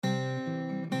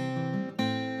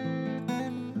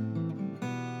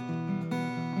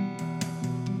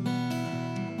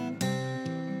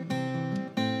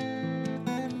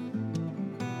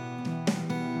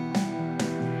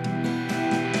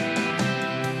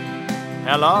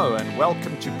Hello and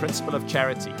welcome to Principle of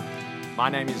Charity. My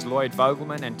name is Lloyd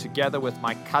Vogelman, and together with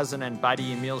my cousin and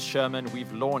buddy Emil Sherman,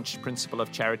 we've launched Principle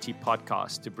of Charity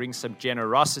podcast to bring some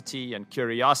generosity and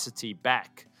curiosity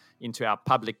back into our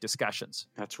public discussions.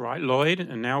 That's right, Lloyd.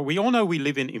 And now we all know we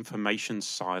live in information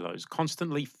silos,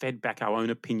 constantly fed back our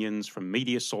own opinions from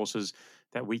media sources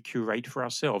that we curate for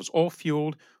ourselves, all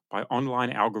fueled by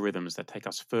online algorithms that take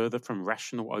us further from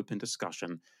rational, open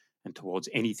discussion and towards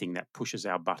anything that pushes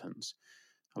our buttons.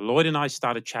 Lloyd and I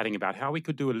started chatting about how we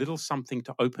could do a little something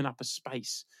to open up a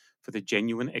space for the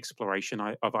genuine exploration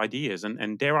of ideas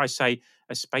and dare I say,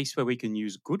 a space where we can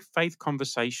use good faith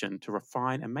conversation to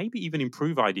refine and maybe even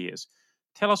improve ideas.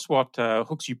 Tell us what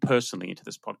hooks you personally into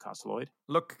this podcast, Lloyd.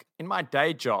 Look, in my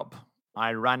day job,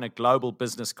 I run a global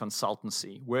business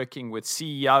consultancy working with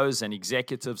CEOs and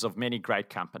executives of many great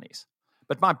companies.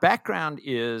 But my background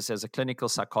is as a clinical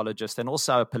psychologist and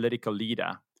also a political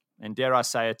leader, and dare I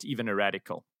say it, even a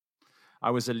radical. I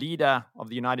was a leader of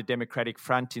the United Democratic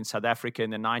Front in South Africa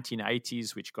in the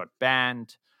 1980s, which got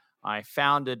banned. I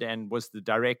founded and was the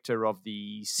director of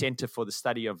the Center for the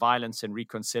Study of Violence and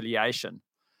Reconciliation.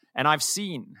 And I've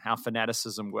seen how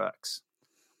fanaticism works.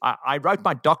 I wrote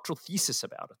my doctoral thesis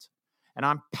about it. And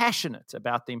I'm passionate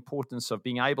about the importance of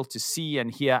being able to see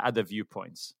and hear other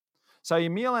viewpoints. So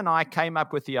Emil and I came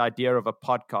up with the idea of a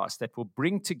podcast that will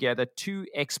bring together two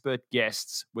expert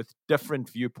guests with different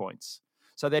viewpoints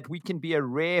so that we can be a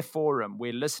rare forum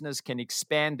where listeners can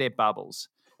expand their bubbles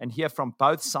and hear from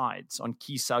both sides on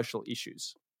key social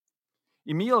issues.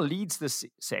 Emil leads this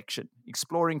section,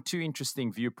 exploring two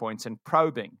interesting viewpoints and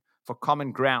probing for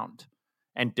common ground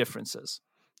and differences.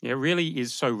 Yeah, it really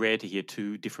is so rare to hear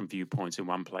two different viewpoints in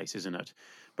one place, isn't it?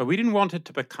 But we didn't want it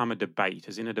to become a debate,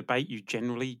 as in a debate you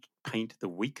generally paint the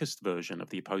weakest version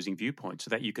of the opposing viewpoint so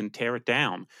that you can tear it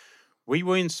down. We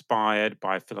were inspired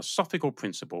by a philosophical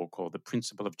principle called the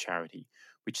Principle of Charity,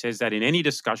 which says that in any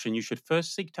discussion you should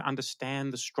first seek to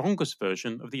understand the strongest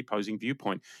version of the opposing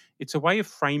viewpoint. It's a way of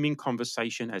framing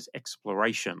conversation as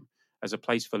exploration, as a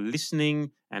place for listening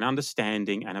and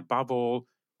understanding, and above all,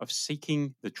 of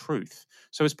seeking the truth.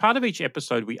 So as part of each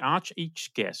episode, we ask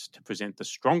each guest to present the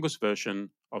strongest version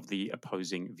of the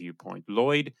opposing viewpoint.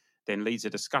 Lloyd then leads a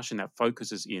discussion that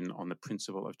focuses in on the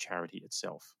principle of charity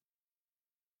itself.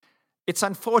 It's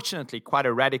unfortunately quite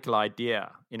a radical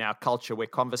idea in our culture where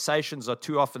conversations are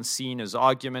too often seen as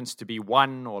arguments to be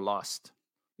won or lost.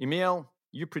 Emil,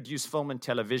 you produce film and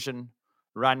television,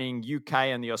 running UK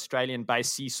and the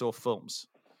Australian-based Seesaw Films.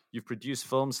 You've produced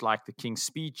films like The King's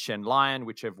Speech and Lion,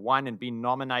 which have won and been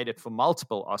nominated for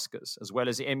multiple Oscars, as well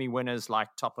as Emmy winners like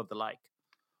Top of the Lake.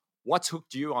 What's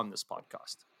hooked you on this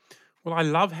podcast? Well, I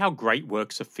love how great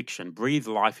works of fiction breathe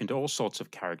life into all sorts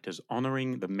of characters,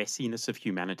 honoring the messiness of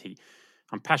humanity.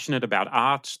 I'm passionate about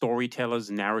art, storytellers,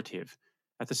 narrative.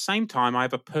 At the same time, I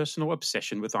have a personal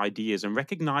obsession with ideas and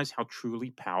recognize how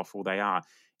truly powerful they are.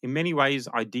 In many ways,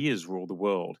 ideas rule the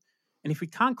world. And if we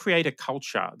can't create a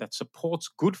culture that supports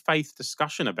good faith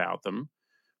discussion about them,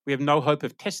 we have no hope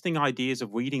of testing ideas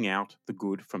of weeding out the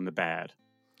good from the bad.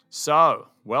 So,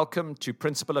 welcome to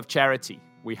Principle of Charity.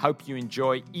 We hope you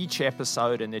enjoy each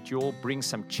episode and that you'll bring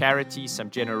some charity, some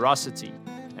generosity,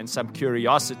 and some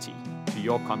curiosity to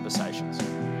your conversations.